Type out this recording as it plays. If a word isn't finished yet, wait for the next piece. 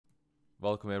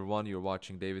Welcome everyone, you're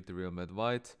watching David the Real Med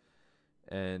White,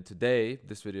 and today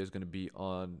this video is going to be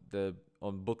on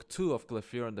book 2 of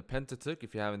Glaphyra and the Pentateuch.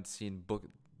 If you haven't seen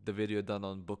the video done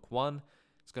on book 1,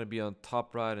 it's going to be on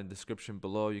top right and description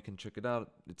below. You can check it out.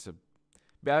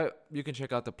 You can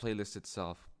check out the playlist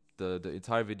itself. The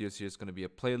entire video series is going to be a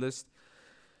playlist.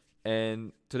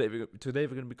 And today we're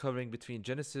going to be covering between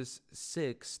Genesis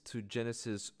 6 to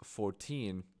Genesis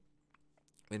 14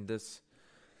 in this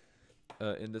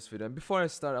video. And before I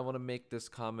start, I want to make this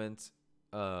comment.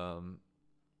 I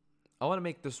want to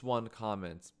make this one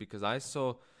comment because I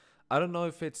don't know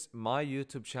if it's my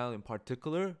YouTube channel in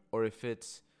particular or if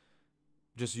it's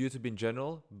just YouTube in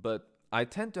general, but I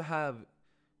tend to have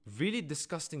really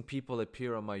disgusting people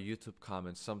appear on my YouTube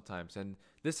comments sometimes, and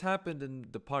this happened in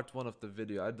the part 1 of the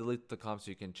video. I deleted the comments so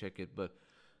you can check it, but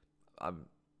I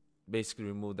basically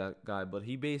removed that guy. But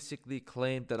he basically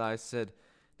claimed that I said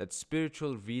that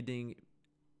spiritually reading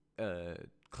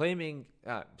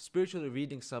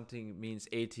something means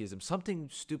atheism, something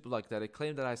stupid like that. I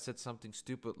claimed that I said something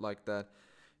stupid like that,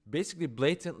 basically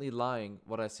blatantly lying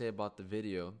what I say about the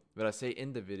video, what I say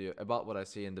in the video, about what I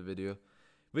say in the video,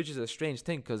 which is a strange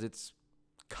thing because it's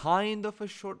kind of a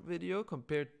short video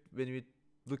compared when we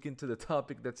look into the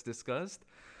topic that's discussed.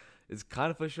 It's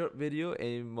kind of a short video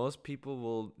and most people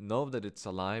will know that it's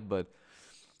a lie, but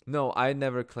no, I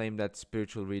never claimed that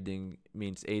spiritual reading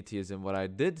means atheism. What I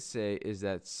did say is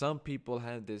that some people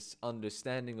have this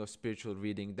understanding of spiritual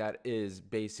reading that is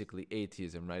basically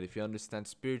atheism, right? If you understand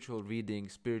spiritual reading,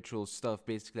 spiritual stuff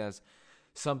basically as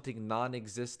something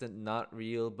non-existent, not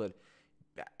real, but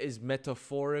is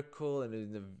metaphorical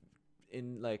and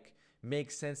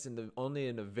makes sense only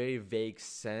in a very vague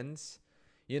sense,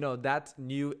 that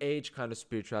new age kind of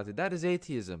spirituality, that is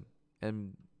atheism.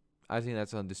 And I think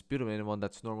that's undisputable. Anyone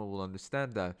that's normal will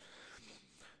understand that.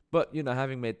 But,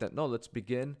 having made that note, let's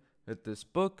begin with this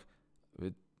book,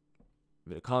 with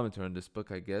a commentary on this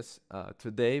book, I guess.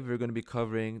 Today, we're going to be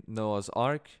covering Noah's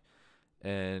Ark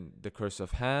and the Curse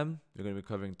of Ham. We're going to be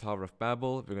covering Tower of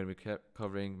Babel. We're going to be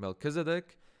covering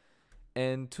Melchizedek.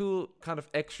 And 2 kind of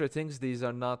extra things. These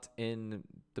are not in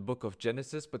the book of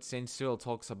Genesis, but St. Cyril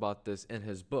talks about this in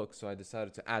his book, so I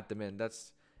decided to add them in.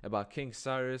 That's about King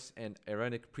Cyrus and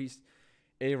Aaronic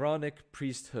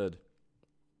priesthood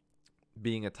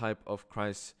being a type of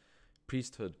Christ's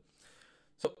priesthood.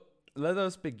 So let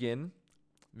us begin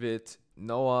with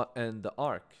Noah and the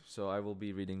ark. So I will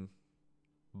be reading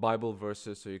Bible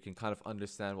verses so you can kind of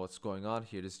understand what's going on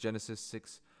here. This is Genesis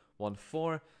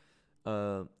 6:1-4.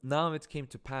 Now it came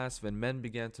to pass when men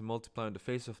began to multiply on the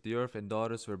face of the earth and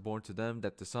daughters were born to them,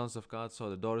 that the sons of God saw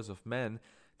the daughters of men,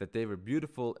 that they were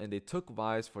beautiful, and they took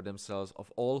wives for themselves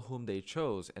of all whom they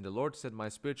chose. And the Lord said, My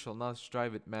spirit shall not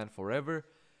strive with man forever,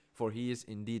 for he is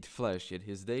indeed flesh, yet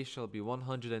his days shall be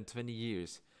 120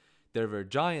 years. There were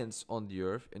giants on the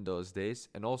earth in those days,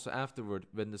 and also afterward,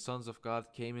 when the sons of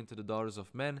God came into the daughters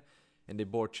of men, and they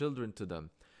bore children to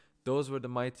them. Those were the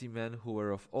mighty men who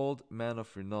were of old, men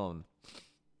of renown.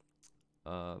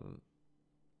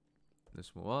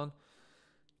 Let's move on.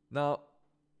 Now,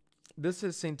 this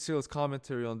is St. Cyril's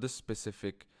commentary on this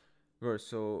specific verse.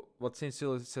 So what St.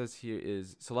 Cyril says here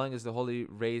is, so long as the holy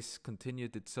race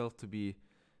continued itself to be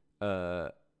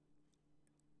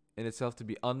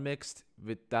unmixed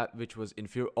with that which was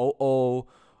inferior.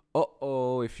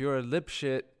 If you're a lip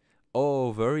shit,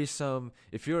 worrisome.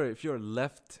 If you're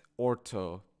left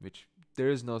ortho, which there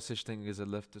is no such thing as a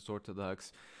leftist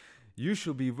orthodox, you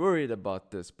should be worried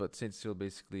about this. But St. Cyril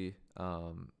basically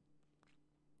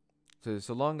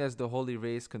so long as the holy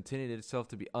race continued itself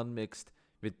to be unmixed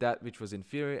with that which was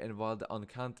inferior, and while the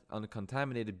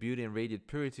uncontaminated beauty and radiant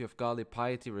purity of godly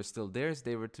piety were still theirs,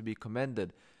 they were to be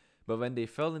commended. But when they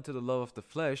fell into the love of the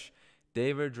flesh,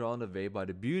 they were drawn away by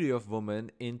the beauty of woman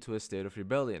into a state of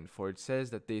rebellion. For it says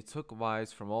that they took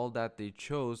wives from all that they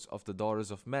chose of the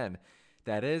daughters of men,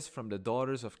 that is, from the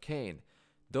daughters of Cain.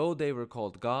 Though they were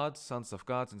called gods, sons of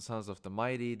gods, and sons of the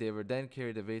mighty, they were then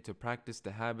carried away to practice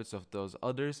the habits of those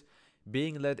others,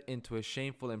 being led into a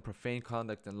shameful and profane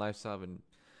conduct and lifestyle. And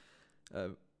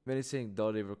when it's saying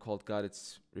though they were called God,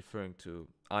 it's referring to,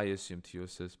 I assume,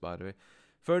 Theosis, by the way.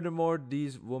 Furthermore,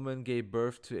 these women gave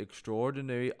birth to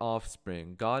extraordinary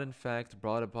offspring. God, in fact,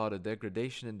 brought about a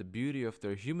degradation in the beauty of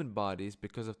their human bodies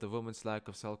because of the woman's lack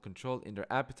of self-control in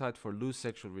their appetite for loose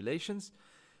sexual relations.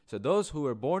 So those who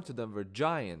were born to them were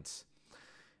giants.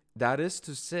 That is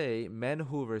to say, men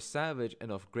who were savage and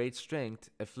of great strength,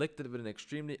 afflicted with an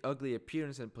extremely ugly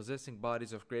appearance and possessing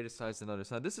bodies of greater size than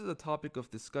others. Now, this is a topic of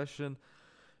discussion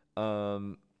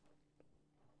for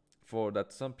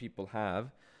that some people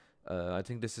have. I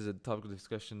think this is a topic of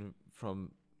discussion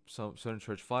from some certain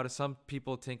church fathers. Some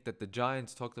people think that the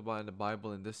giants talked about in the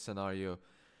Bible in this scenario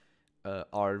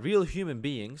are real human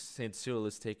beings. Saint Cyril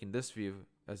is taking this view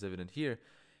as evident here.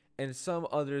 And some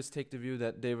others take the view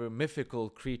that they were mythical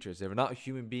creatures. They were not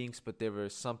human beings, but they were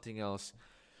something else.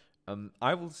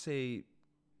 I will say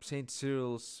Saint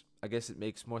Cyril's, I guess it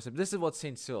makes more sense. This is what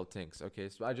Saint Cyril thinks, okay?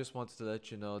 So I just wanted to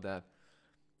let you know that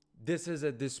this is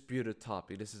a disputed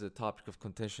topic. This is a topic of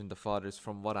contention, the fathers,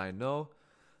 from what I know.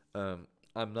 I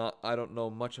don't know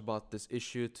much about this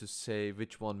issue to say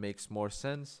which one makes more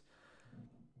sense.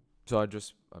 So I'm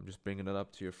just bringing it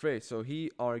up to your face. So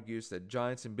he argues that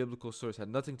giants in biblical source had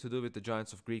nothing to do with the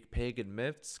giants of Greek pagan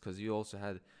myths, because you also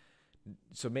had.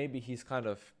 So maybe he's kind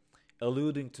of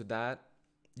alluding to that,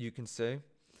 you can say.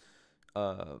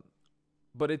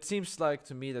 But it seems like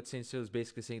to me that Saint Cyril is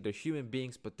basically saying they're human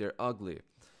beings, but they're ugly,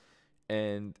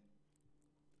 and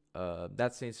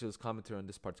that's Saint Cyril's commentary on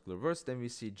this particular verse. Then we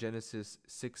see Genesis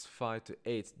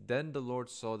 6:5-8. Then the Lord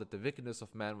saw that the wickedness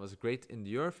of man was great in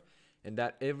the earth, and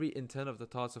that every intent of the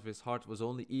thoughts of his heart was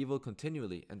only evil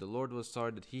continually. And the Lord was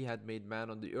sorry that he had made man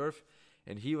on the earth,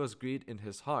 and he was grieved in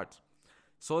his heart.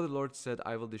 So the Lord said,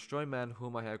 I will destroy man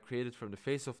whom I have created from the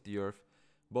face of the earth,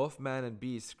 both man and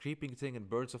beast, creeping thing and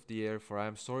birds of the air, for I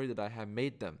am sorry that I have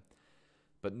made them.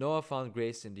 But Noah found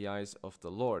grace in the eyes of the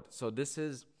Lord. So this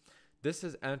is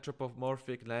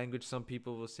anthropomorphic language. Some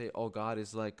people will say, oh, God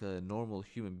is like a normal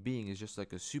human being. He's just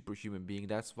like a superhuman being.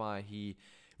 That's why he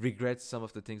regrets some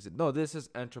of the things. No, this is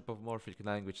anthropomorphic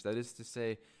language. That is to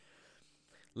say,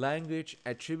 language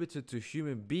attributed to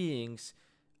human beings,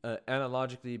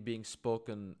 analogically being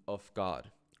spoken of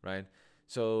God, right?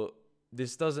 So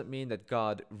this doesn't mean that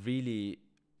God really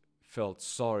felt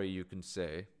sorry, you can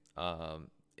say,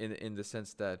 in the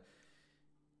sense that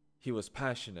he was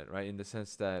passionate, right? In the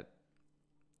sense that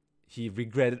he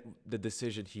regretted the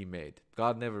decision he made.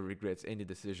 God never regrets any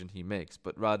decision he makes,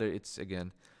 but rather it's,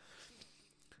 again,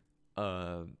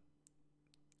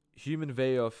 human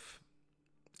way of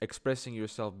expressing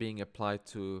yourself being applied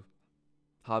to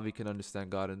how we can understand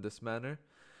God in this manner.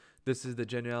 This is the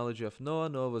genealogy of Noah.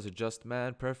 Noah was a just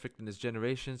man, perfect in his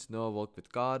generations. Noah walked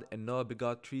with God, and Noah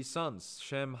begot 3 sons,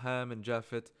 Shem, Ham, and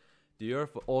Japheth. The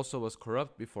earth also was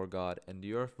corrupt before God, and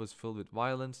the earth was filled with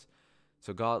violence.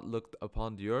 So God looked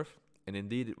upon the earth, and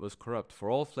indeed it was corrupt,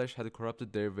 for all flesh had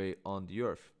corrupted their way on the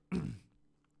earth.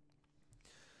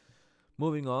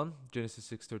 Moving on, Genesis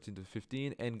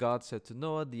 6:13-15. And God said to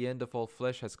Noah, the end of all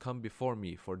flesh has come before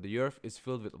me, for the earth is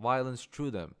filled with violence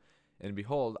through them. And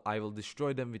behold, I will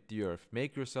destroy them with the earth.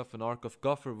 Make yourself an ark of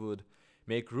gopher wood,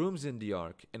 make rooms in the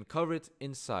ark, and cover it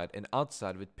inside and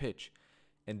outside with pitch.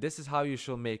 And this is how you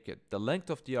shall make it. The length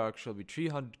of the ark shall be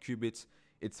 300 cubits,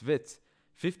 its width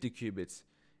 50 cubits,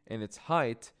 and its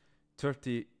height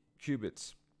 30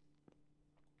 cubits.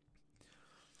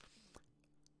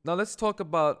 Now let's talk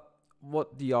about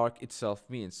what the ark itself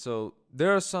means. So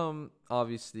there are some,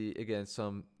 obviously, again,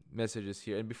 some messages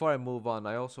here. And before I move on,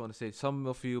 I also want to say some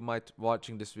of you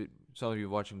watching this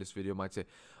video might say,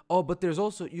 oh, but there's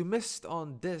also, you missed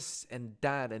on this and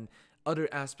that and other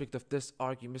aspect of this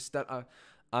ark. You missed that.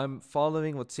 I'm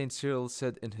following what Saint Cyril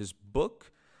said in his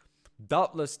book.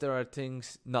 Doubtless there are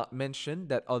things not mentioned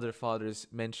that other fathers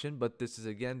mention, but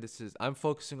I'm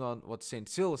focusing on what Saint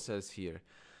Cyril says here.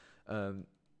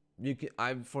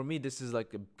 For me, this is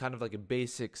like a kind of like a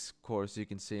basics course, you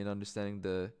can say, in understanding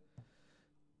the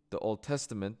Old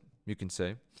Testament, you can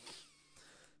say.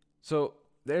 So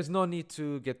there's no need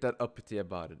to get that uppity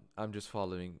about it. I'm just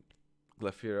following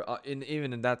Glaphyra.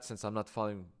 Even in that sense, I'm not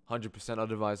following 100%.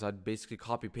 Otherwise, I'd basically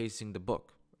copy pasting the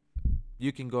book.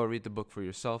 You can go read the book for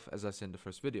yourself, as I said in the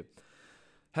first video.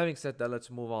 Having said that, let's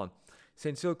move on.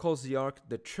 Saint Cyril calls the ark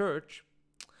the church,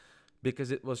 because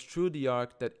it was through the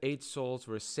ark that 8 souls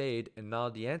were saved, and now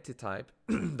the antitype,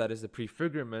 that is the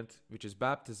prefigurement, which is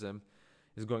baptism,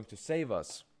 is going to save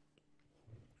us.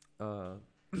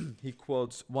 He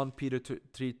quotes 1 Peter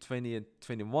 3:20 and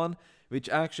 21, which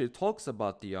actually talks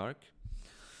about the ark.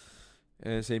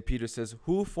 And St. Peter says,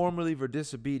 who formerly were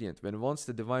disobedient, when once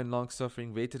the divine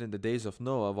long-suffering waited in the days of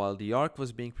Noah, while the ark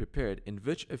was being prepared, in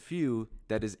which a few,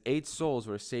 that is 8 souls,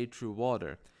 were saved through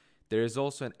water. There is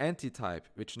also an antitype,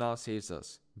 which now saves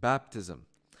us, baptism.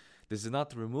 This is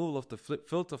not the removal of the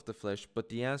filth of the flesh, but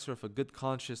the answer of a good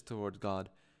conscience toward God,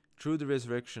 through the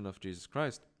resurrection of Jesus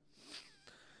Christ.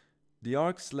 The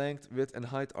ark's length, width, and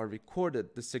height are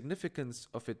recorded. The significance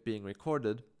of it being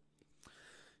recorded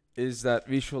is that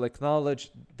we shall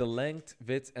acknowledge the length,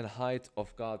 width, and height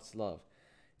of God's love.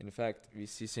 In fact, we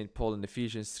see St. Paul in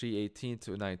Ephesians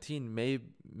 3:18-19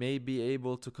 may be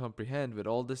able to comprehend with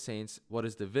all the saints what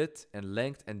is the width and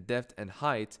length and depth and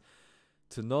height,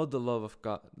 to know the love of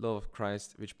God, love of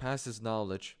Christ, which passes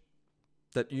knowledge,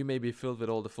 that you may be filled with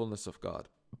all the fullness of God.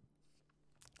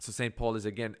 So St. Paul is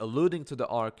again alluding to the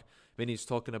ark when he's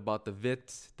talking about the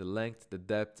width, the length, the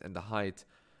depth, and the height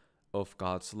of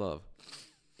God's love.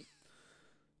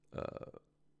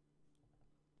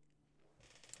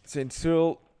 St.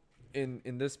 Cyril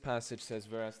in this passage says,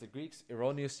 whereas the Greeks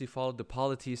erroneously followed the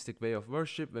polytheistic way of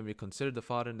worship, when we consider the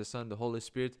Father and the Son and the Holy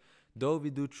Spirit, though we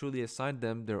do truly assign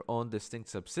them their own distinct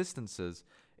subsistences,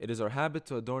 it is our habit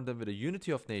to adorn them with a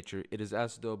unity of nature. It is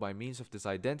as though by means of this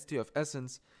identity of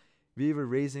essence, we were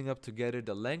raising up together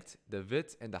the length, the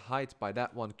width, and the height by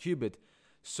that one cubit,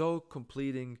 so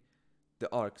completing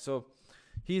the ark. So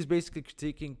he's basically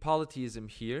critiquing polytheism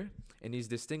here, and he's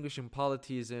distinguishing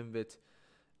polytheism with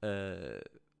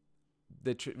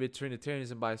with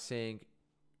Trinitarianism by saying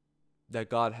that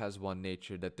God has one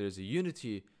nature, that there's a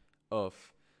unity of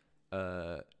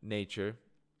nature,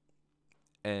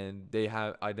 and they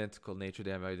have identical nature,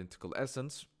 they have identical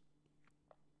essence,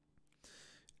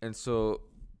 and so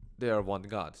they are one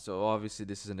God. So obviously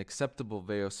this is an acceptable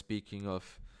way of speaking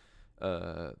of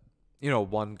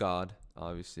one God,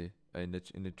 obviously, in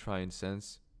the triune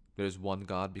sense. There's one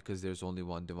God because there's only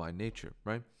one divine nature,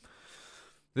 right?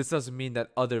 This doesn't mean that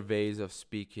other ways of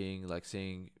speaking, like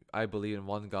saying I believe in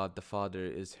one God the Father,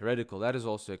 is heretical. That is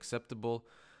also acceptable.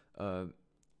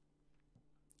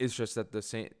 It's just that the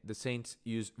saints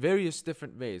use various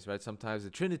different ways, right? Sometimes the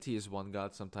Trinity is one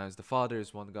God, sometimes the Father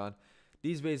is one God.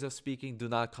 These ways of speaking do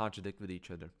not contradict with each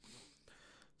other.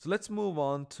 So let's move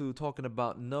on to talking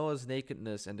about Noah's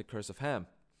nakedness and the curse of Ham.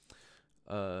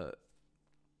 The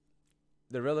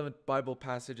relevant Bible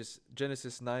passage is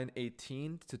Genesis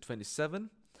 9:18 to 27.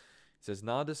 It says,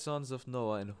 now the sons of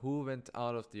Noah and who went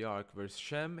out of the ark were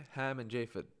Shem, Ham, and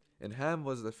Japheth. And Ham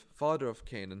was the father of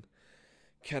Canaan.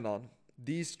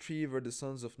 These three were the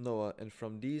sons of Noah, and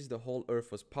from these the whole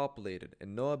earth was populated.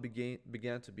 And Noah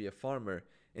began to be a farmer,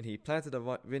 and he planted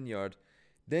a vineyard.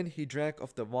 Then he drank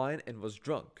of the wine and was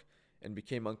drunk, and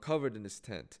became uncovered in his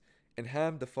tent. And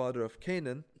Ham, the father of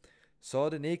Canaan, saw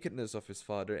the nakedness of his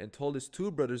father, and told his two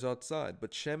brothers outside.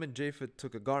 But Shem and Japheth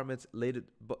took a garment, laid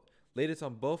it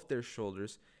on both their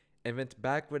shoulders, and went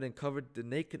backward and covered the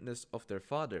nakedness of their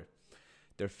father.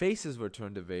 Their faces were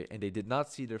turned away, and they did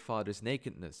not see their father's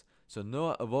nakedness. So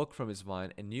Noah awoke from his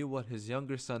wine, and knew what his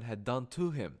younger son had done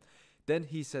to him. Then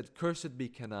he said, cursed be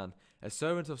Canaan, a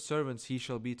servant of servants he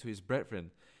shall be to his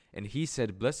brethren. And he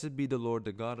said, blessed be the Lord,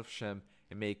 the God of Shem,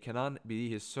 and may Canaan be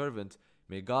his servant.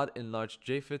 May God enlarge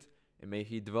Japheth, and may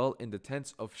he dwell in the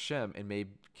tents of Shem, and may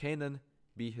Canaan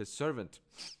be his servant.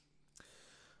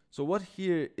 So what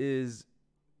here is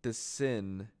the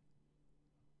sin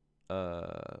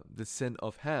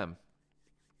of Ham?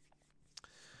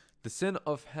 The sin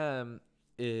of Ham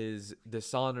is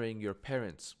dishonoring your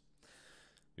parents.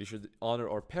 We should honor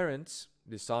our parents.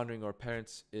 Dishonoring our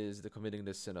parents is committing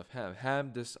the sin of Ham.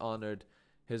 Ham dishonored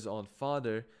his own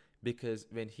father because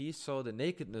when he saw the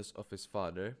nakedness of his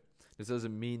father, this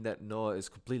doesn't mean that Noah is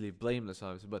completely blameless,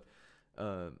 obviously, but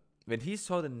when he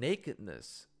saw the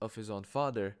nakedness of his own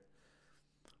father,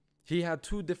 he had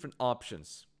two different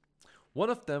options.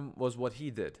 One of them was what he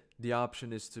did. The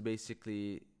option is to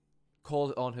basically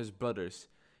call on his brothers,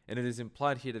 and it is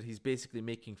implied here that he's basically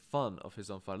making fun of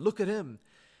his own father. Look at him.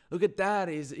 Look at that.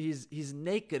 He's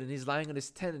naked and he's lying on his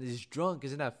tent and he's drunk.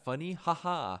 Isn't that funny?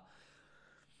 Haha.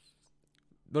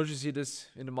 Don't you see this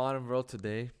in the modern world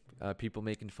today? People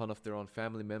making fun of their own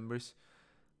family members.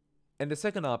 And the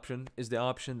second option is the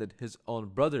option that his own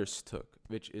brothers took,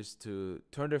 which is to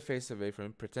turn their face away from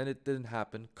him, pretend it didn't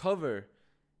happen, cover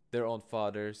their own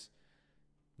fathers,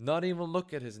 not even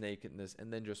look at his nakedness,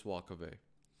 and then just walk away.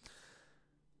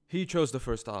 He chose the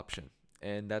first option,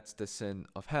 and that's the sin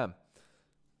of Ham.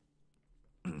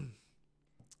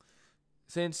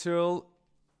 Saint Cyril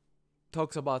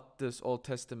talks about this Old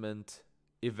Testament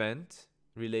event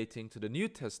relating to the New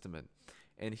Testament.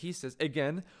 And he says,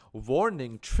 again,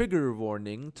 trigger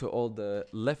warning to all the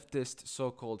leftist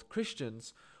so-called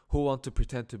Christians who want to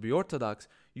pretend to be Orthodox.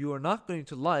 You are not going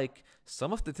to like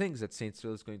some of the things that St.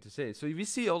 Cyril is going to say. So we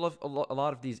see a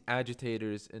lot of these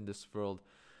agitators in this world,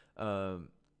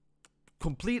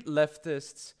 complete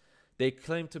leftists. They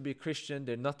claim to be Christian.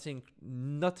 They're nothing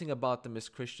about them is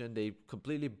Christian. They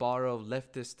completely borrow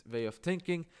leftist way of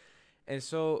thinking. And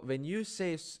so when you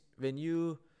say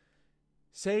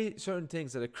certain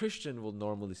things that a Christian will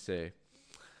normally say,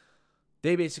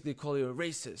 they basically call you a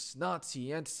racist,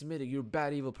 Nazi, anti-Semitic, you're a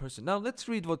bad, evil person. Now let's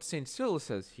read what St. Cyril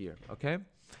says here, okay?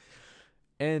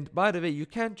 And by the way,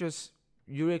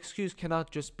 your excuse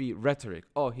cannot just be rhetoric.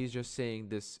 Oh, he's just saying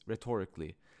this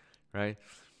rhetorically, right?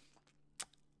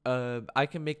 I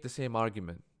can make the same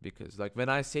argument because, like, when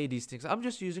I say these things, I'm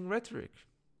just using rhetoric,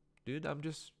 dude. I'm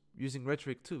just using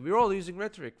rhetoric too. We're all using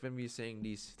rhetoric when we're saying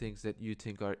these things that you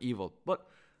think are evil. But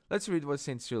let's read what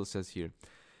Saint Cyril says here: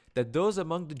 that those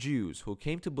among the Jews who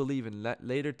came to believe in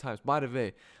later times. By the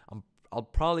way, I'll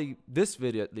probably, this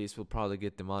video at least will probably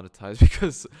get demonetized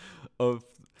because of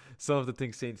some of the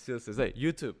things Saint Cyril says. Hey,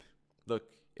 YouTube, look,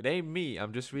 it ain't me.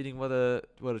 I'm just reading what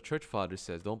a church father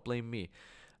says. Don't blame me.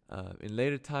 In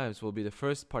later times will be the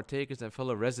first partakers and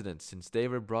fellow residents, since they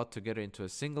were brought together into a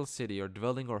single city or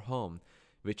dwelling or home,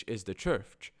 which is the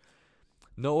church.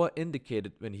 Noah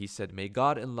indicated when he said, "May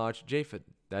God enlarge Japheth,"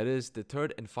 that is, the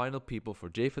third and final people, for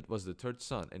Japheth was the third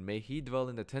son, "and may he dwell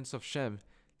in the tents of Shem,"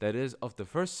 that is, of the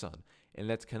first son, "and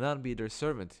let Canaan be their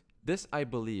servant." This, I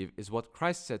believe, is what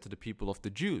Christ said to the people of the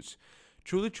Jews.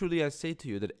 "Truly, truly, I say to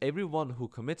you that everyone who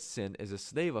commits sin is a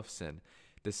slave of sin.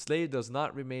 The slave does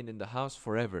not remain in the house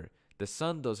forever. The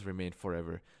son does remain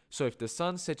forever. So if the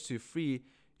son sets you free,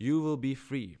 you will be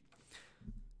free."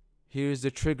 Here's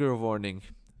the trigger warning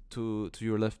to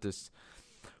your leftists.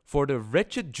 "For the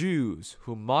wretched Jews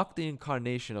who mocked the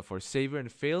incarnation of our Savior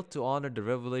and failed to honor the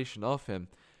revelation of him,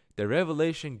 the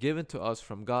revelation given to us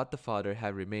from God the Father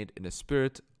have remained in a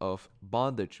spirit of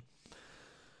bondage."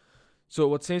 So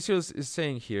what St. Cyril is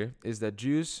saying here is that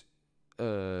Jews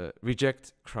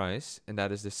reject Christ, and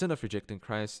that is the sin of rejecting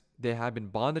Christ. They have been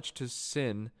bondage to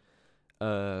sin,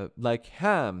 like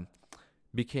Ham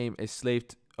became a slave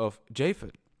of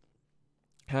Japheth.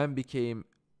 Ham became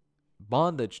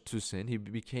bondage to sin. He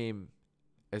became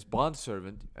as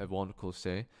bondservant, as one could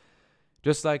say.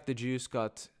 Just like the Jews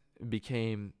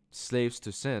became slaves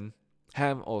to sin,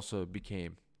 Ham also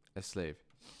became a slave.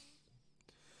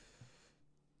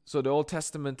 So the Old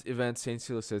Testament event, St.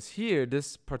 Cyril says here,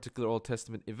 this particular Old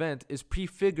Testament event is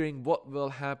prefiguring what will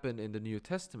happen in the New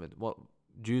Testament, what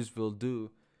Jews will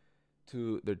do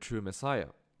to their true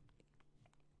Messiah.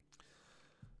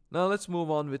 Now let's move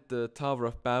on with the Tower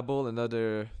of Babel,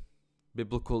 another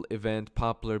biblical event,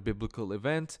 popular biblical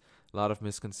event. A lot of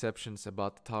misconceptions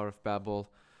about the Tower of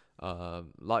Babel.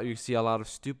 You see a lot of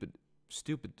stupid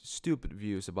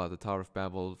views about the Tower of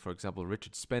Babel. For example,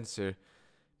 Richard Spencer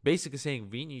basically saying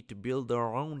we need to build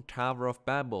our own Tower of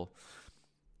Babel,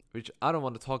 which I don't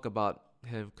want to talk about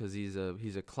him because he's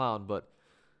a clown. But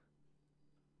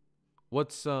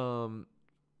what's actually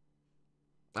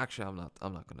I'm not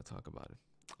going to talk about it.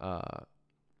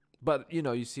 But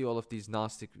you see all of these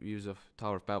Gnostic views of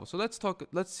Tower of Babel. So let's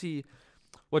see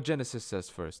what Genesis says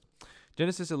first.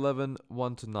 Genesis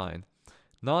 11:1-9.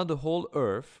 Now the whole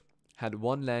earth had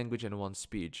one language and one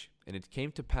speech, and it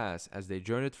came to pass as they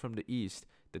journeyed from the east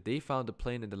that they found a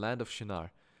plain in the land of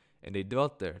Shinar, and they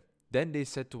dwelt there. Then they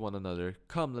said to one another,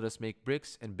 "Come, let us make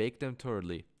bricks and bake them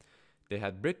thoroughly." They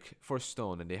had brick for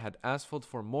stone, and they had asphalt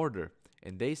for mortar.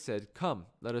 And they said, "Come,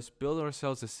 let us build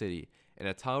ourselves a city, and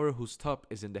a tower whose top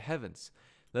is in the heavens.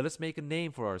 Let us make a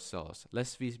name for ourselves,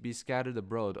 lest we be scattered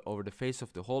abroad over the face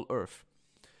of the whole earth."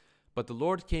 But the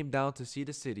Lord came down to see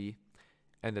the city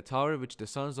and the tower which the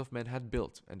sons of men had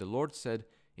built. And the Lord said,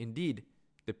 "Indeed,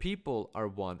 the people are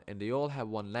one, and they all have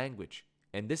one language.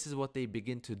 And this is what they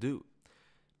begin to do.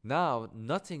 Now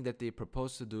nothing that they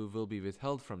propose to do will be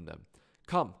withheld from them.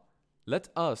 Come, let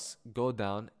us go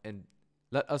down in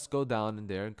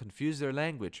there and confuse their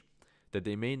language, that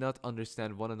they may not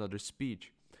understand one another's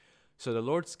speech." So the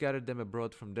Lord scattered them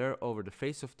abroad from there over the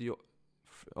face of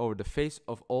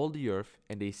all the earth,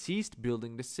 and they ceased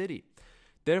building the city.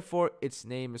 Therefore its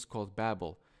name is called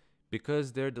Babel,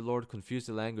 because there the Lord confused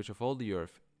the language of all the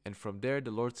earth, and from there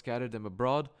the Lord scattered them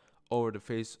abroad over the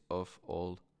face of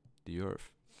all the earth.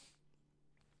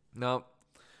 Now,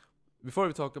 before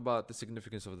we talk about the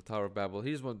significance of the Tower of Babel,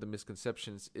 here's one of the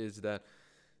misconceptions, is that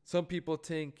some people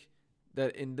think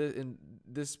that in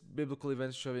this biblical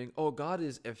event showing, God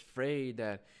is afraid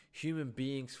that human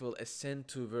beings will ascend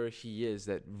to where he is,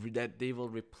 that they will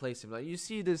replace him. Like, you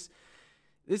see this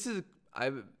is,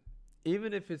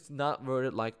 even if it's not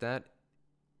worded like that,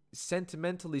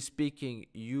 sentimentally speaking,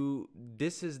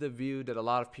 this is the view that a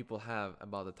lot of people have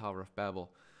about the Tower of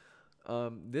Babel.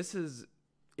 This is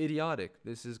idiotic.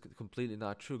 This is completely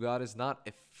not true. God is not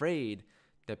afraid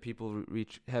that people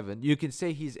reach heaven. You can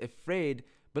say he's afraid,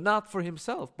 but not for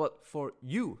himself, but for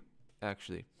you,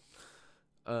 actually.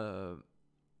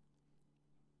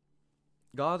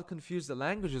 God confused the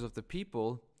languages of the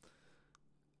people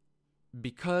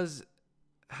because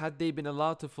had they been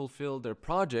allowed to fulfill their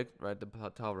project, right, the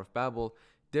Tower of Babel,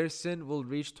 their sin will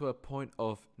reach to a point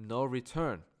of no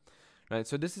return, right?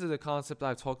 So this is a concept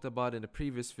I've talked about in a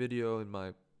previous video in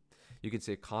my, you could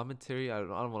say, commentary. I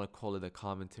don't want to call it a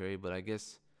commentary, but I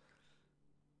guess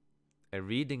a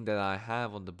reading that I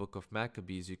have on the book of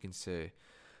Maccabees, you can say,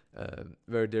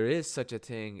 where there is such a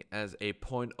thing as a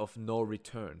point of no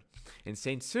return. And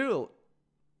Saint Cyril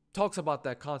talks about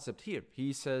that concept here.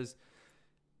 He says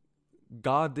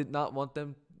God did not want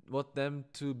them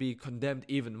to be condemned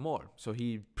even more. So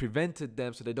he prevented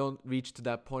them so they don't reach to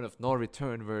that point of no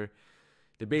return where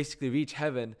they basically reach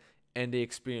heaven and they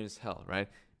experience hell, right?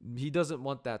 He doesn't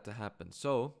want that to happen.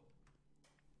 So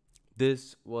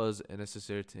this was a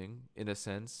necessary thing, in a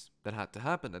sense, that had to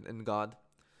happen. And God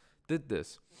did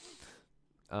this.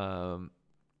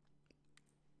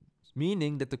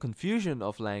 Meaning that the confusion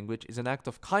of language is an act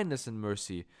of kindness and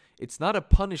mercy. It's not a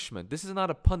punishment. This is not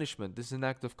a punishment. This is an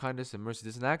act of kindness and mercy.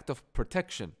 This is an act of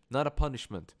protection, not a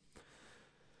punishment.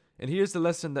 And here's the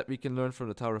lesson that we can learn from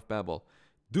the Tower of Babel.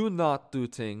 Do not do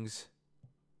things,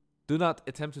 do not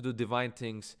attempt to do divine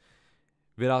things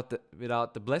without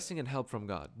the blessing and help from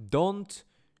God. Don't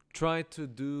try to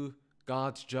do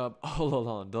God's job all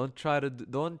alone. Don't try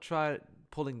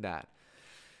pulling that.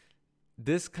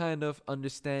 This kind of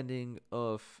understanding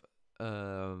of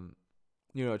trying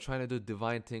to do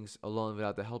divine things alone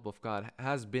without the help of God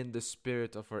has been the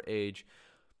spirit of our age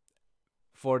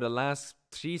for the last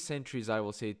 3 centuries. I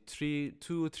will say 2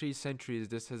 or 3 centuries.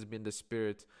 This has been the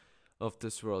spirit of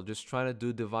this world, just trying to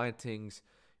do divine things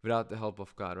without the help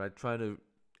of God, right?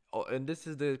 And this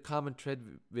is the common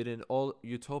thread within all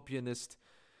utopian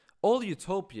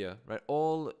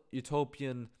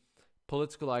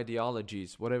political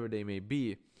ideologies, whatever they may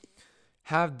be,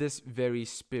 have this very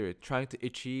spirit, trying to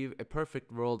achieve a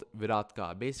perfect world without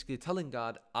God. Basically telling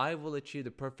God, I will achieve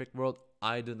the perfect world,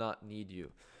 I do not need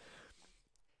you.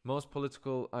 Most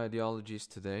political ideologies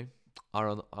today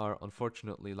are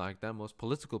unfortunately like that. Most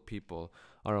political people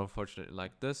are unfortunately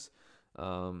like this.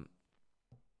 Obviously,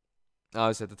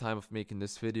 at the time of making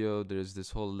this video, there's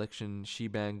this whole election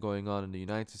shebang going on in the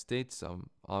United States. I'm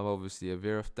obviously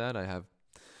aware of that. I have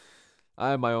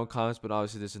my own comments, but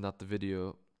obviously this is not the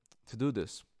video to do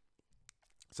this.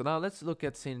 So now let's look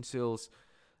at Saint Cyril's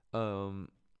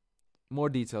more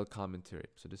detailed commentary.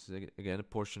 So this is again a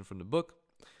portion from the book.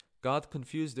 God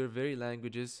confused their very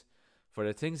languages, for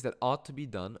the things that ought to be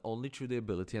done only through the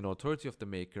ability and authority of the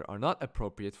Maker are not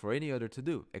appropriate for any other to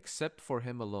do, except for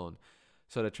him alone.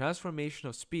 So the transformation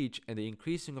of speech and the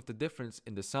increasing of the difference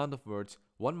in the sound of words,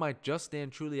 one might justly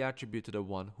and truly attribute to the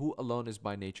one who alone is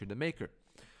by nature the Maker.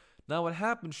 Now what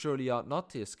happened surely ought not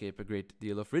to escape a great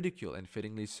deal of ridicule, and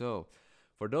fittingly so.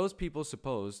 For those people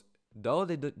suppose, though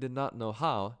they did not know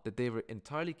how, that they were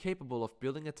entirely capable of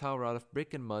building a tower out of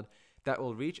brick and mud that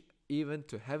will reach even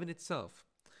to heaven itself.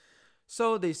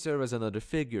 So they serve as another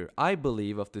figure, I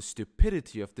believe, of the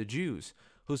stupidity of the Jews,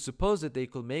 who supposed that they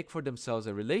could make for themselves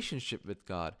a relationship with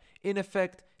God. In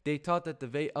effect, they thought that the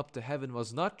way up to heaven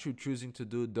was not through choosing to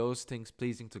do those things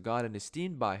pleasing to God and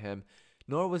esteemed by him,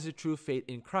 nor was it true faith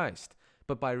in Christ,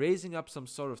 but by raising up some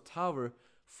sort of tower,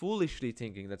 foolishly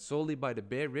thinking that solely by the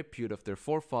bare repute of their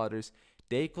forefathers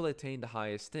they could attain the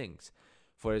highest things.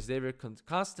 For as they were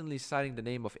constantly citing the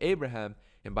name of Abraham,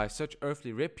 and by such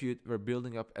earthly repute were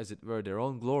building up as it were their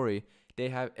own glory, they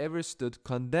have ever stood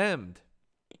condemned.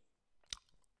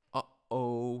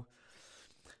 Uh-oh.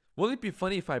 Wouldn't it be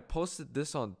funny if I posted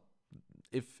this on...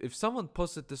 If someone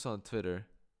posted this on Twitter,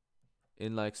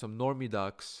 in like some Normie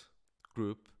Ducks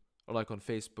group, or like on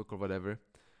Facebook or whatever,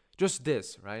 just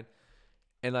this, right?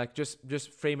 And like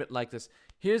just frame it like this.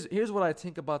 Here's what I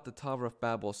think about the Tower of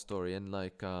Babel story, and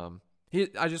like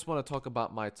I just want to talk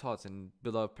about my thoughts, and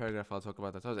below paragraph I'll talk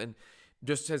about the thoughts, and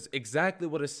just says exactly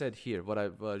what is said here, what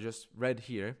I've just read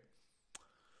here,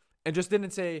 and just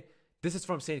didn't say this is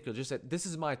from Saint Cyril, just said this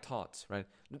is my thoughts, right?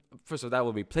 First of all, that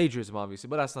would be plagiarism, obviously,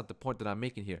 but that's not the point that I'm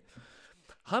making here.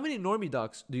 How many normie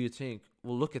docs do you think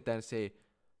will look at that and say,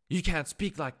 you can't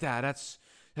speak like that,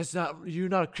 that's not, you're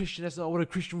not a Christian, that's not what a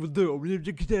Christian would do.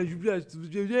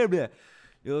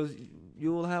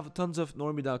 You will have tons of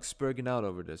normie docs spurging out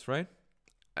over this, right?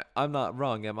 I'm not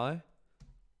wrong, am I?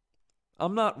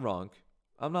 I'm not wrong.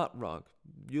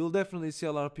 You'll definitely see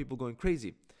a lot of people going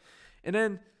crazy. And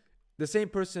then the same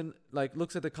person like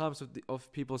looks at the comments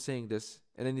of people saying this,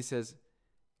 and then he says,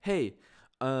 hey,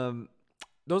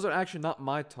 those are actually not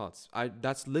my thoughts.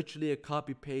 That's literally a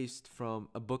copy paste from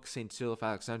a book Saint Cyril of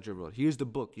Alexandria wrote. Here's the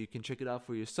book. You can check it out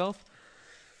for yourself.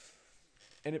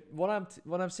 And what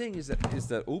I'm saying is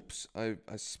that oops, I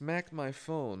smacked my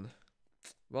phone.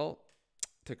 Well,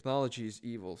 technology is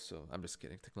evil, so I'm just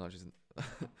kidding. Technology is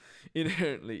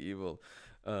inherently evil,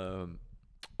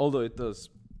 although it does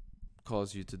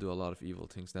cause you to do a lot of evil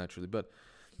things naturally. But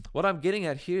what I'm getting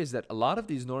at here is that a lot of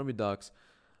these normie docs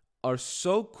are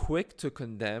so quick to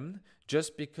condemn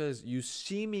just because you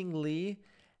seemingly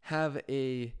have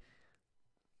a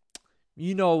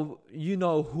you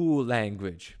know who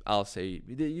language. I'll say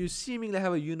you seemingly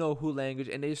have a you know who language,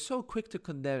 and they're so quick to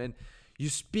condemn. And you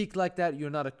speak like that, you're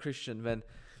not a Christian. When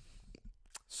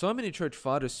so many church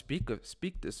fathers speak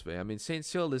this way. I mean, Saint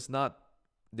Cyril is not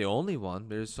the only one.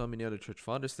 There's so many other church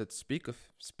fathers that speak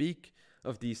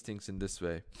of these things in this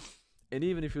way. And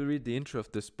even if you read the intro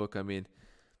of this book, I mean,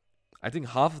 I think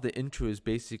half of the intro is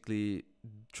basically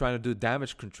trying to do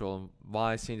damage control and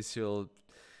why Saint Cyril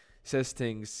says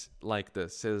things like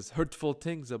this, says hurtful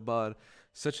things about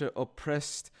such an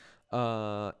oppressed,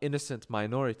 innocent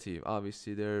minority.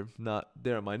 Obviously, they're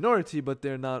a minority, but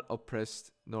they're not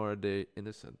oppressed, nor are they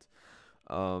innocent.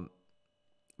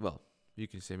 Well, you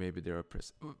can say maybe they're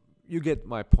oppressed. You get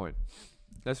my point.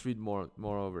 Let's read more.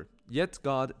 Moreover, yet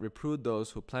God reproved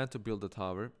those who planned to build the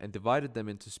tower and divided them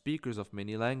into speakers of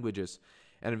many languages.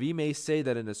 And we may say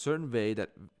that in a certain way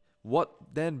that what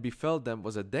then befell them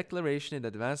was a declaration in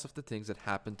advance of the things that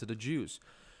happened to the Jews.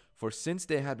 For since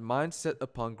they had minds set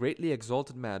upon greatly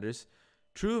exalted matters,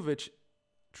 through which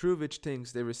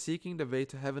things they were seeking the way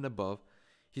to heaven above,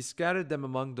 he scattered them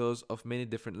among those of many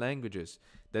different languages,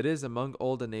 that is, among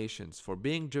all the nations. For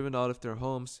being driven out of their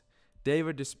homes, they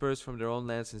were dispersed from their own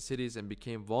lands and cities and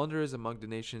became wanderers among the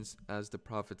nations, as the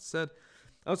prophet said.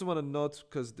 I also want to note,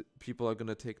 because people are going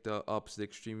to take the opposite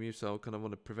extreme view, so I kind of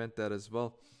want to prevent that as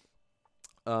well.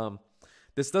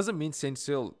 This doesn't mean Saint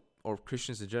Cyril or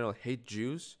Christians in general hate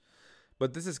Jews,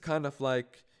 but this is kind of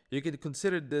like, you can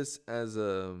consider this as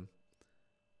a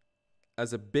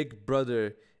big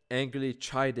brother angrily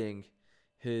chiding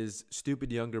his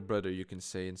stupid younger brother, you can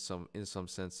say, in some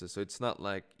senses. So it's not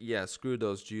like, yeah, screw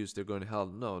those Jews, they're going to hell.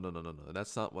 No.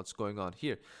 That's not what's going on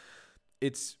here.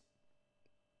 It's,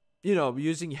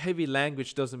 using heavy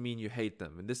language doesn't mean you hate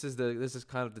them. And this is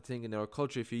kind of the thing in our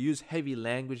culture. If you use heavy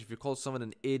language, if you call someone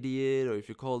an idiot, or if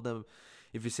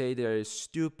you say they're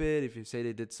stupid, if you say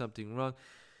they did something wrong,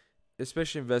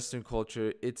 especially in Western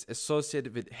culture, it's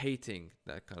associated with hating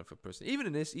that kind of a person. Even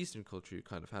in this Eastern culture, you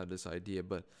kind of have this idea,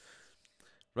 but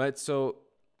right. So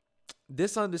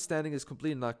this understanding is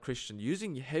completely not Christian.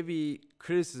 Using heavy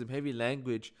criticism, heavy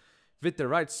language with the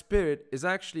right spirit is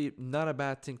actually not a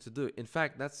bad thing to do. In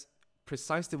fact, that's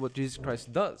precisely what Jesus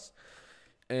Christ does.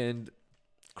 And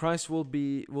Christ will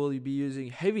be using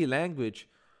heavy language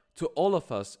to all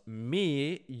of us,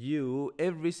 me, you,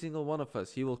 every single one of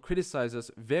us. He will criticize us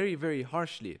very, very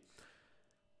harshly.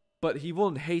 But he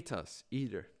won't hate us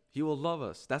either. He will love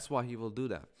us. That's why he will do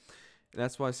that. And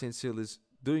that's why St. Cyril is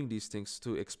doing these things,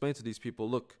 to explain to these people,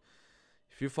 look,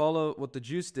 if you follow what the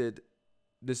Jews did,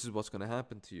 this is what's going to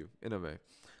happen to you, in a way.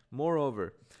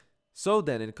 Moreover, so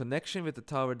then, in connection with the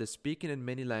tower, the speaking in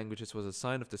many languages was a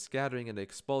sign of the scattering and the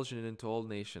expulsion into all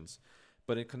nations.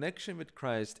 But in connection with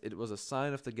Christ, it was a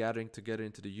sign of the gathering together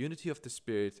into the unity of the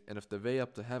Spirit and of the way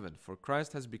up to heaven. For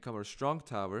Christ has become our strong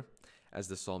tower, as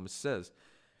the psalmist says,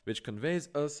 which conveys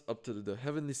us up to the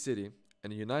heavenly city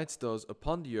and unites those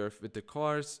upon the earth with the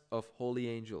choirs of holy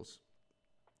angels.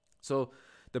 So,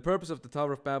 the purpose of the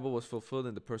Tower of Babel was fulfilled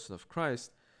in the person of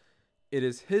Christ. It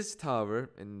is his tower,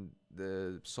 and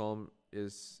the psalm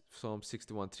is Psalm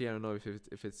 61:3. I don't know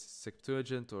if it's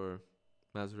Septuagint or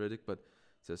Masoretic, but it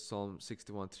says Psalm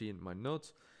 61:3 in my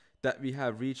notes, that we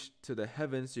have reached to the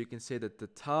heavens. So you can say that the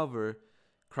tower,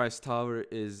 Christ's tower,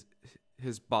 is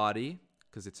his body,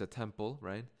 because it's a temple,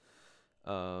 right?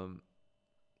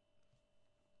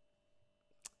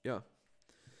 Yeah.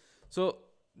 So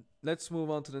let's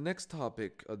move on to the next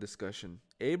topic of discussion.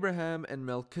 Abraham and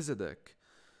Melchizedek.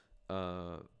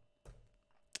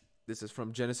 This is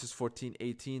from Genesis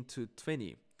 14:18 to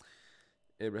 20.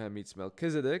 Abraham meets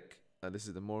Melchizedek. This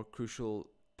is the more crucial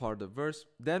part of the verse.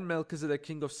 Then Melchizedek,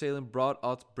 king of Salem, brought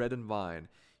out bread and wine.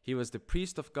 He was the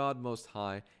priest of God Most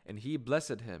High, and he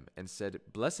blessed him and said,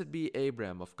 Blessed be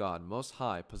Abraham of God Most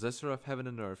High, possessor of heaven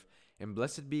and earth, and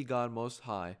blessed be God Most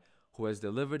High, who has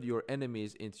delivered your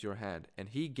enemies into your hand. And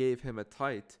he gave him a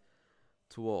tithe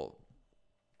to all.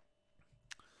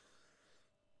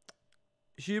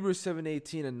 Hebrews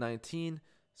 7:18 and 19,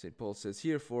 St. Paul says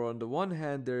here, For on the one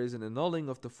hand there is an annulling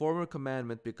of the former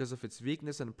commandment because of its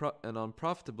weakness and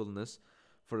unprofitableness,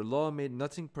 for the law made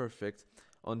nothing perfect.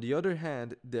 On the other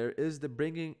hand, there is the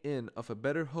bringing in of a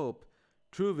better hope,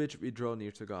 through which we draw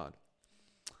near to God.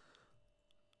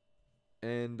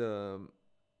 And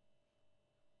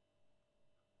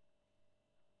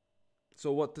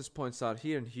so what this points out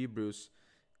here in Hebrews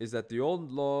is that the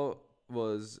old law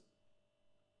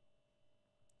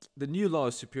the new law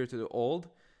is superior to the old,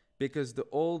 because the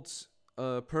old's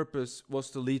purpose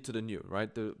was to lead to the new,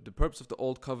 right? The purpose of the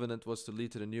old covenant was to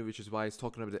lead to the new, which is why he's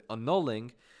talking about the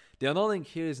annulling. The annulling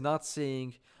here is not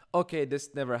saying, okay, this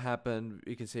never happened,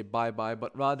 we can say bye-bye,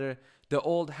 but rather the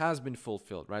old has been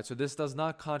fulfilled, right? So this does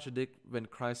not contradict when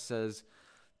Christ says,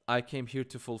 I came here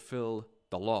to fulfill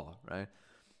the law, right?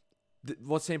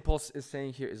 What St. Paul is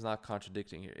saying here is not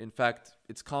contradicting here. In fact,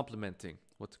 it's complementing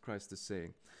what Christ is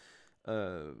saying.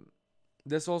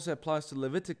 This also applies to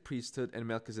Levitic priesthood and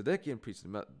Melchizedekian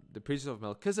priesthood. The priesthood of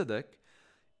Melchizedek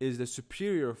is the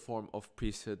superior form of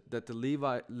priesthood that the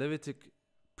Levitic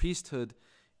priesthood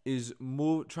is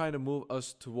trying to move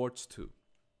us towards to.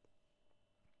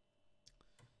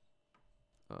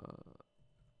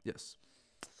 Yes.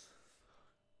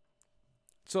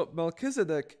 So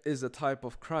Melchizedek is a type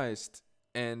of Christ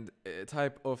and a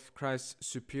type of Christ's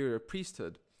superior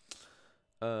priesthood.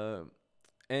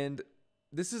 And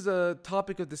this is a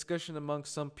topic of discussion among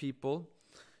some people.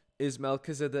 Is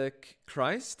Melchizedek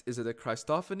Christ? Is it a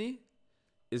Christophany?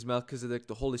 Is Melchizedek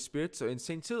the Holy Spirit? So in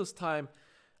St. Cyril's time,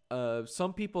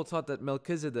 some people thought that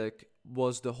Melchizedek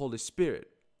was the Holy Spirit.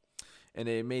 And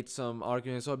they made some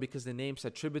arguments, because the name's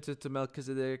attributed to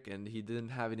Melchizedek and he didn't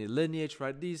have any lineage,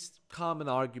 right? These common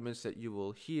arguments that you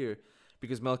will hear,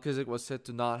 because Melchizedek was said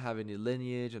to not have any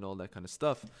lineage and all that kind of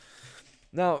stuff.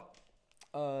 Now,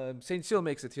 St. Cyril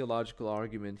makes a theological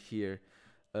argument here.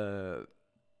 And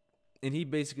he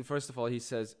basically, first of all, he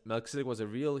says Melchizedek was a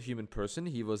real human person.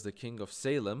 He was the king of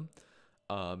Salem.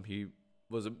 He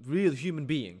was a real human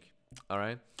being, all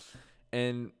right?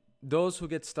 And those who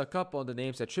get stuck up on the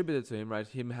names attributed to him, right,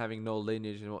 him having no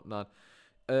lineage and whatnot,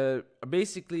 are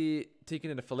basically taken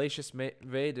in a fallacious way.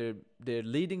 They're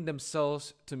leading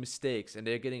themselves to mistakes, and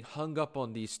they're getting hung up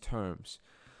on these terms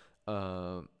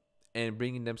and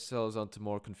bringing themselves onto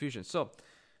more confusion. So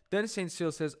then St.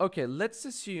 Cyril says, okay, let's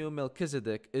assume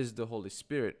Melchizedek is the Holy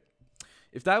Spirit.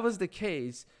 If that was the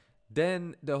case,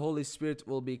 then the Holy Spirit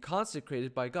will be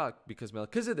consecrated by God, because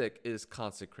Melchizedek is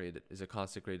a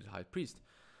consecrated high priest.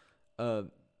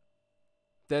 Then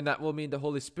that will mean the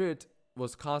Holy Spirit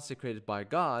was consecrated by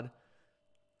God.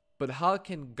 But how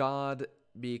can God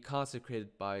be consecrated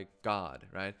by God,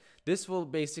 right? This will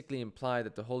basically imply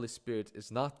that the Holy Spirit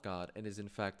is not God and is in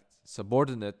fact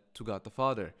subordinate to God the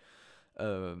Father.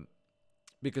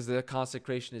 Because the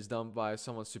consecration is done by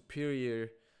someone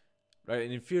superior, right?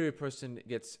 An inferior person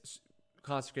gets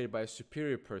consecrated by a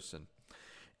superior person.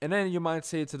 And then you might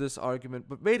say to this argument,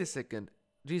 but wait a second,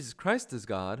 Jesus Christ is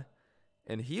God,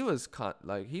 and he was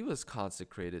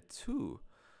consecrated too.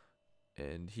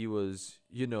 And he was,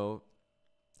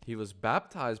 he was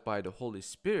baptized by the Holy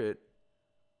Spirit.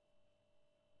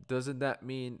 Doesn't that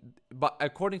mean, but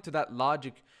according to that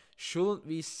logic, shouldn't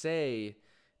we say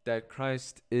that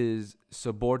Christ is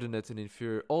subordinate and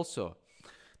inferior also?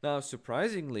 Now,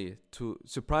 surprising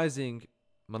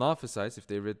Monophysites, if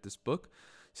they read this book,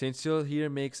 St. Cyril here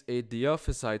makes a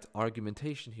Diophysite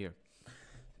argumentation here.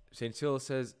 St. Cyril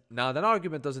says, now that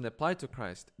argument doesn't apply to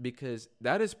Christ, because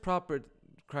that is proper.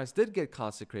 Christ did get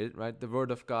consecrated, right? The Word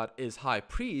of God is high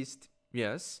priest,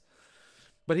 yes,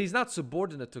 but he's not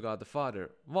subordinate to God the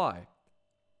Father. Why?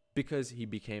 Because he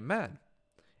became man.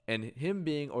 And him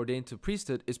being ordained to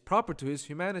priesthood is proper to his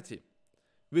humanity,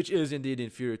 which is indeed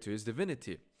inferior to his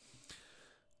divinity.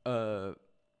 So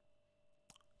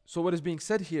what is being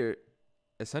said here,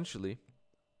 essentially,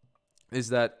 is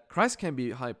that Christ can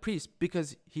be high priest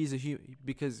because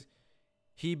because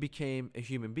he became a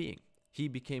human being. He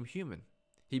became human.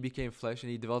 He became flesh and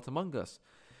he dwelt among us.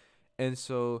 And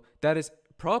so that is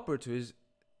proper to his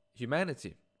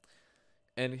humanity.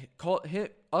 And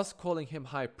us calling him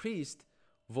high priest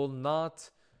will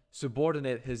not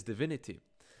subordinate his divinity.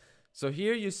 So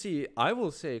here you see, I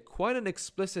will say, quite an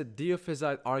explicit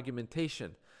Diophysite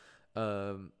argumentation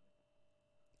when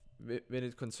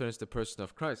it concerns the person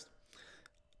of Christ.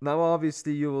 Now,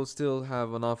 obviously, you will still have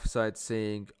Monophysites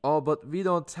saying, oh, but we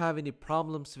don't have any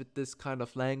problems with this kind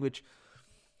of language.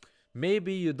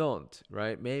 Maybe you don't,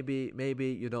 right? Maybe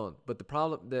you don't. But the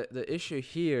problem, the issue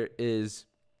here is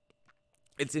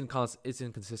it's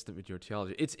inconsistent with your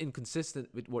theology. It's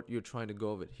inconsistent with what you're trying to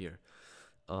go with here.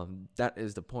 That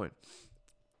is the point.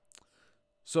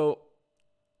 So,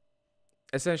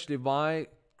 essentially, why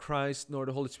Christ nor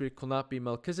the Holy Spirit could not be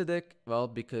Melchizedek? Well,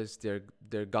 because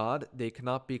they're God, they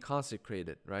cannot be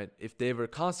consecrated, right? If they were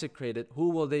consecrated, who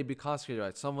will they be consecrated,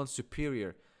 right? Someone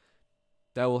superior.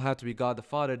 That will have to be God the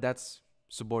Father. That's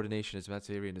subordinationism. That's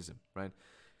Arianism, right?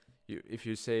 If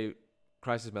you say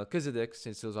Christ is Melchizedek,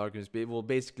 since those arguments will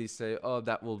basically say, oh,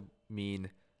 that will mean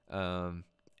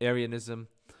Arianism.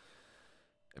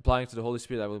 Applying to the Holy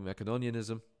Spirit, that will be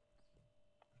Macedonianism.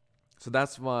 So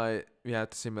that's why we have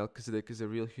to say Melchizedek is a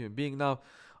real human being. Now,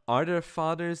 are there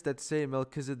fathers that say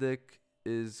Melchizedek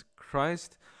is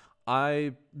Christ?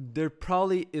 There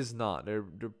probably is not. There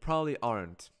probably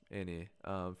aren't any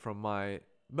from my.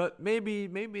 But maybe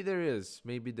there is.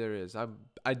 Maybe there is.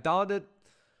 I doubt it,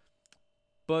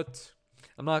 but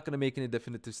I'm not gonna make any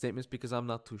definitive statements because I'm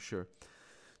not too sure.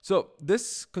 So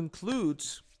this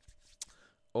concludes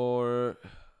our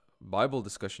Bible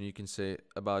discussion, you can say,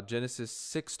 about Genesis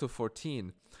 6 to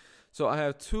 14. So I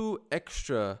have two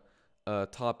extra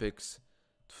topics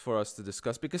for us to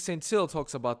discuss because St. Cyril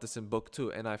talks about this in book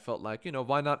 2, and I felt like,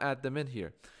 why not add them in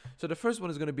here? So the first one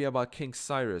is going to be about King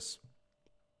Cyrus.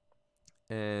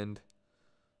 And,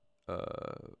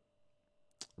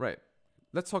 right,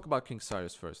 let's talk about King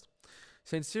Cyrus first.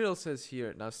 St. Cyril says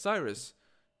here, now Cyrus,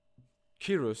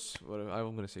 I'm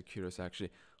going to say Cyrus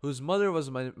actually, whose mother was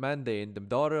Mandane, the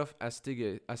daughter of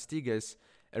Astiges,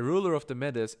 a ruler of the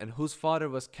Medes, and whose father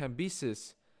was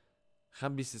Cambyses,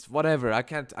 whatever, I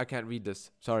can't read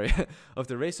this, sorry, of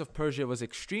the race of Persia, was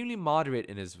extremely moderate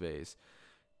in his ways.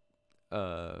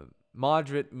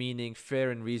 Moderate meaning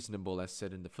fair and reasonable, as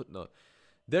said in the footnote.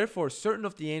 Therefore, certain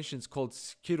of the ancients called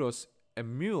Cyrus a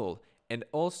mule, and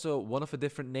also one of a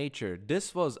different nature.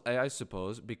 This was, I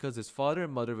suppose, because his father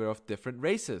and mother were of different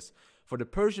races, for the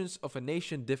Persians of a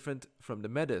nation different from the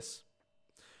Medes.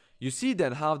 You see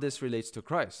then how this relates to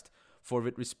Christ. For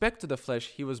with respect to the flesh,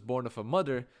 he was born of a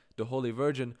mother, the Holy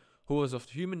Virgin, who was of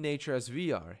human nature as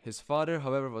we are. His father,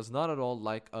 however, was not at all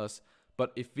like us,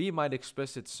 but if we might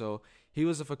express it so, he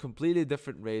was of a completely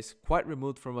different race, quite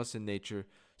removed from us in nature,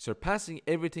 surpassing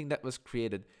everything that was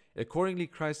created. Accordingly,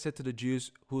 Christ said to the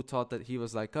Jews who thought that he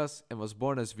was like us and was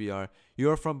born as we are, you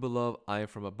are from below, I am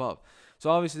from above. So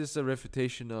obviously this is a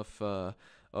refutation of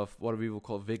what we will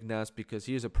call Vignas, because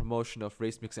here's a promotion of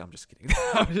race mixing. I'm just kidding.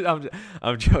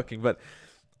 I'm joking. But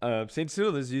St.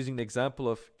 Cyril is using the example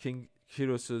of King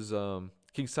Cyrus's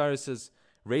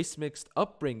race mixed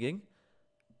upbringing.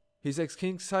 He says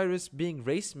King Cyrus being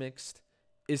race mixed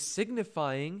is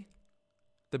signifying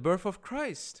the birth of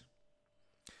Christ.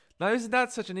 Now, isn't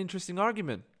that such an interesting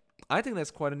argument? I think that's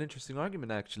quite an interesting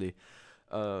argument, actually.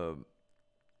 And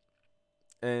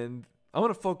I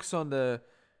want to focus on the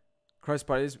Christ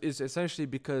part. Is essentially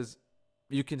because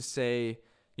you can say,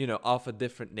 of a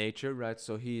different nature, right?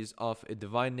 So he's of a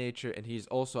divine nature, and he's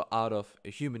also out of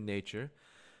a human nature,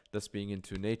 thus being in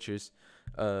two natures.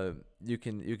 You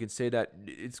can say that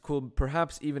it's cool.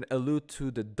 Perhaps even allude to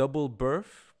the double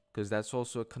birth, because that's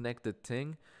also a connected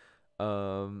thing.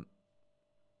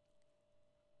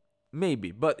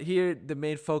 Maybe, but here the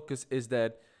main focus is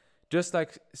that just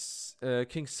like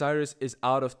King Cyrus is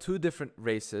out of two different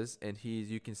races, and he's,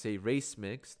 you can say, race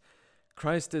mixed,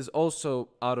 Christ is also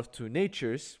out of two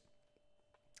natures,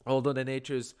 although the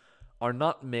natures are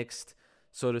not mixed,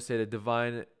 so to say. The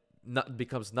divine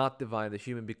becomes not divine, the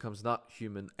human becomes not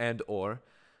human, and or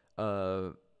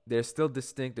they're still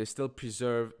distinct, they still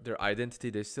preserve their identity,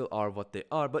 they still are what they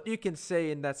are. But you can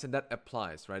say in that sense that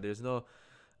applies, right? There's no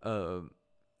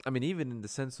even in the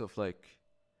sense of, like,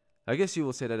 I guess you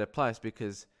will say that applies,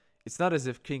 because it's not as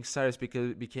if King Cyrus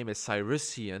became a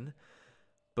Cyrusian,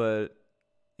 but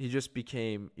he just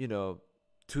became,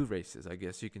 two races, I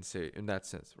guess you can say, in that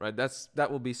sense, right?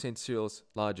 That will be St. Cyril's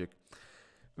logic.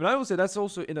 But I will say that's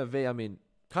also, in a way,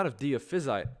 kind of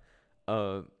Diophysite.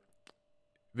 When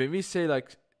we say,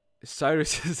 like,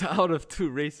 Cyrus is out of two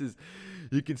races,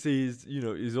 you can say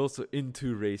he's also in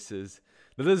two races.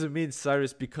 That doesn't mean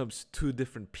Cyrus becomes two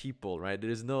different people, right?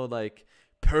 There's no, like,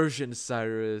 Persian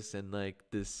Cyrus and, like,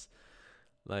 this,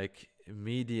 like,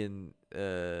 Median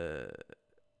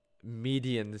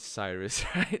Cyrus,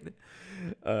 right?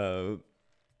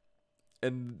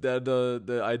 And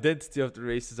the identity of the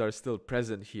races are still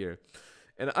present here.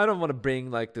 And I don't want to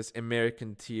bring, like, this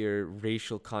American tier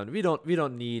racial We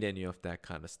don't need any of that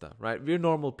kind of stuff, right? We're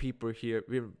normal people here.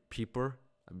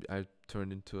 I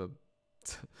turned into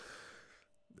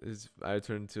a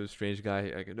strange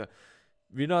guy.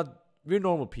 We're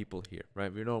normal people here,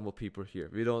 right? We're normal people here.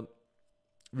 We don't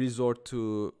resort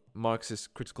to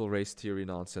Marxist critical race theory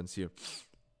nonsense here.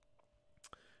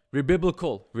 We're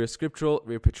biblical, we're scriptural,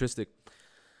 we're patristic.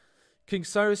 King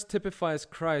Cyrus typifies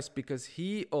Christ because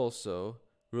he also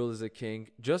ruled as a king,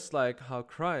 just like how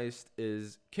Christ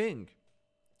is king,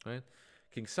 right?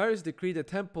 King Cyrus decreed a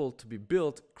temple to be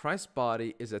built. Christ's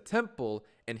body is a temple,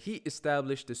 and he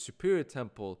established the superior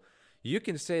temple. You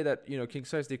can say that, King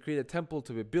Cyrus decreed a temple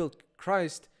to be built.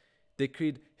 Christ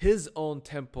decreed his own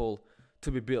temple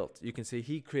to be built. You can say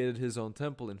he created his own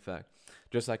temple, in fact,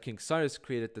 just like King Cyrus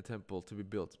created the temple to be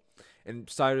built. And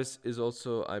Cyrus is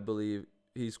also, I believe,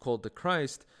 he's called the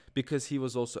Christ because he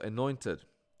was also anointed.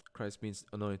 Christ means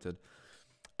anointed.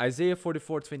 Isaiah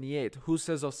 44:28, who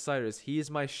says of Cyrus, he is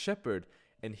my shepherd,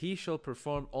 and he shall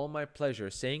perform all my pleasure,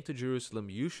 saying to Jerusalem,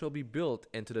 you shall be built,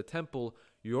 and to the temple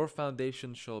your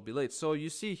foundation shall be laid. So you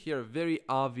see here a very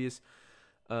obvious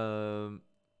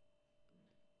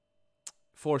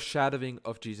foreshadowing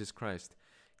of Jesus Christ.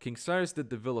 King Cyrus did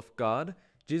the will of God.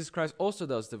 Jesus Christ also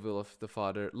does the will of the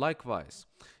Father likewise,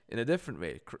 in a different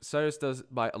way. Cyrus does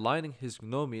by aligning his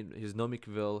gnomic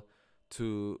will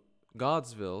to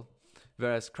God's will,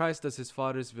 whereas Christ does his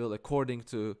Father's will according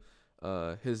to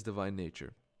his divine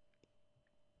nature,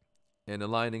 and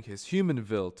aligning his human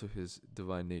will to his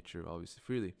divine nature, obviously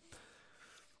freely.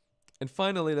 And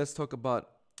finally, let's talk about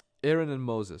Aaron and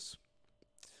Moses.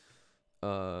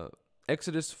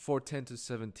 Exodus 4:10 to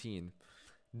 17.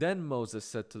 Then Moses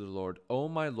said to the Lord, O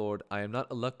my Lord, I am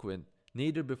not eloquent,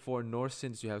 neither before nor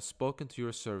since you have spoken to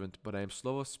your servant, but I am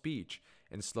slow of speech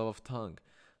and slow of tongue.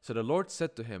 So the Lord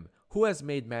said to him, Who has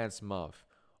made man's mouth?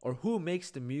 Or who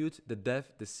makes the mute, the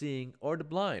deaf, the seeing, or the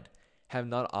blind? Have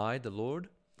not I the Lord?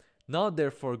 Now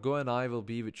therefore go, and I will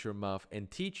be with your mouth, and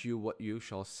teach you what you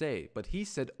shall say. But he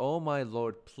said, O my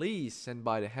Lord, please send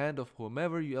by the hand of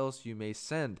whomever else you may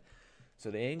send.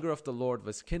 So the anger of the Lord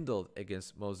was kindled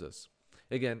against Moses.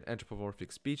 Again,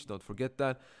 anthropomorphic speech, don't forget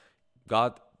that.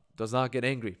 God does not get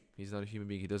angry. He's not a human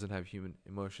being. He doesn't have human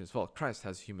emotions. Well, Christ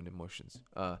has human emotions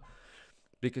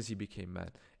because he became man.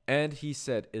 And he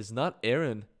said, Is not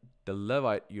Aaron the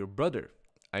Levite your brother?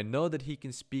 I know that he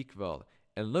can speak well.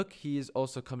 And look, he is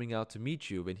also coming out to meet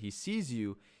you. When he sees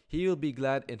you, he will be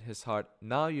glad in his heart.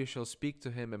 Now you shall speak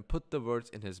to him and put the words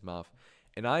in his mouth.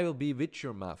 And I will be with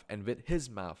your mouth and with his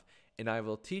mouth. And I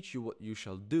will teach you what you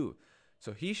shall do.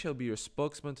 So he shall be your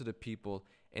spokesman to the people,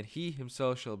 and he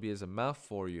himself shall be as a mouth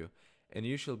for you. And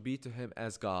you shall be to him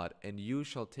as God. And you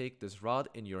shall take this rod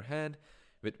in your hand,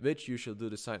 with which you shall do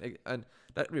the sign. And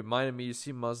that reminded me, you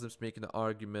see Muslims making the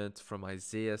argument from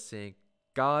Isaiah saying,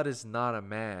 God is not a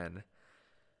man.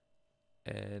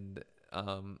 And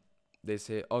they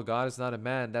say, oh, God is not a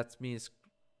man. That means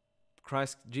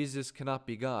Jesus cannot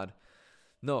be God.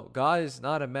 No, God is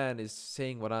not a man is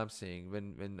saying what I'm saying.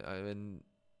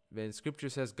 When Scripture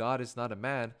says God is not a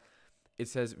man, it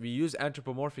says we use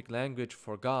anthropomorphic language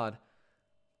for God,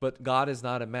 but God is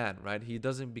not a man, right? He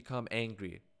doesn't become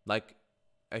angry like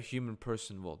a human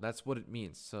person will. That's what it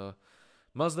means. So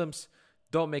Muslims,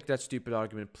 don't make that stupid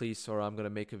argument, please, or I'm going to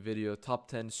make a video, top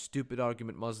 10 stupid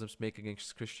argument Muslims make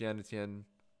against Christianity and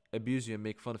abuse you and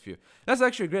make fun of you. That's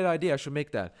actually a great idea. I should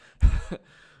make that.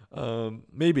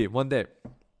 Maybe one day.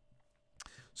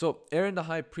 So Aaron the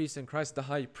high priest and Christ the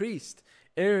high priest.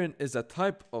 Aaron is a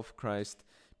type of Christ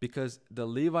because the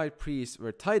Levite priests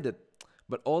were tithed,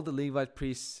 but all the Levite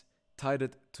priests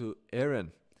tithed to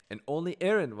Aaron. And only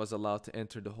Aaron was allowed to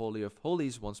enter the Holy of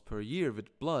Holies once per year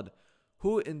with blood,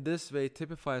 who in this way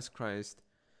typifies Christ,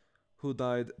 who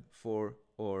died for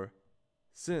our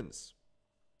sins.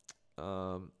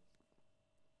 So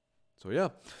yeah,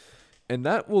 and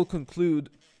that will conclude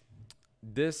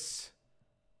this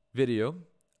video.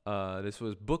 This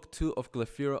was book 2 of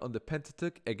Glaphyra on the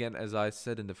Pentateuch. Again, as I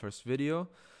said in the first video,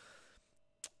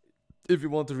 if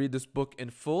you want to read this book in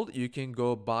full, you can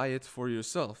go buy it for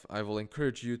yourself. I will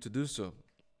encourage you to do so.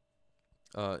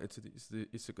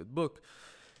 It's a good book.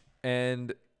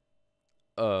 And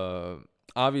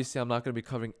obviously, I'm not going to be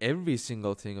covering every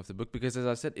single thing of the book because, as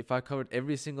I said, if I covered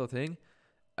every single thing,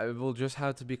 I will just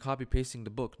have to be copy-pasting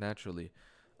the book naturally.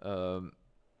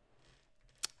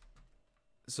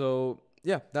 So,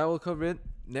 yeah, that will cover it.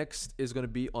 Next is going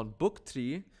to be on book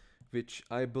 3, which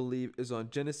I believe is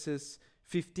on Genesis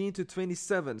 15 to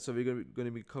 27. So we're going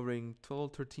to be covering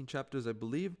 12, 13 chapters, I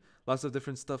believe. Lots of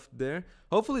different stuff there.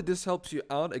 Hopefully this helps you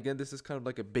out. Again, this is kind of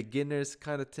like a beginner's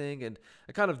kind of thing. And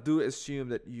I kind of do assume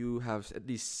that you have at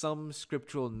least some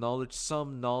scriptural knowledge,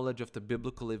 some knowledge of the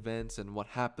biblical events and what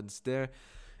happens there.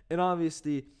 And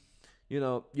obviously, you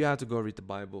know, you have to go read the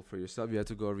Bible for yourself. You have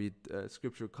to go read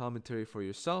scriptural commentary for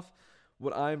yourself.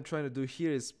 What I'm trying to do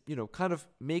here is, you know, kind of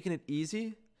making it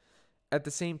easy. At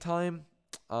the same time,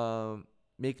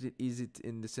 making it easy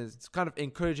in the sense, it's kind of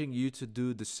encouraging you to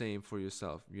do the same for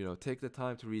yourself. You know, take the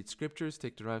time to read scriptures,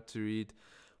 take the time to read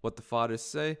what the fathers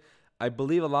say. I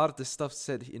believe a lot of the stuff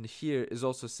said in here is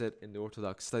also said in the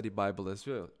Orthodox Study Bible as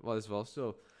well.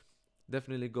 So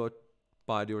definitely go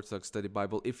buy the Orthodox Study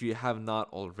Bible if you have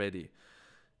not already.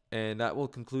 And that will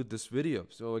conclude this video.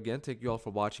 So again, thank you all for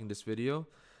watching this video.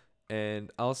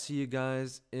 And I'll see you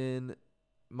guys in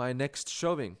my next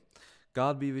showing.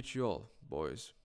 God be with you all, boys.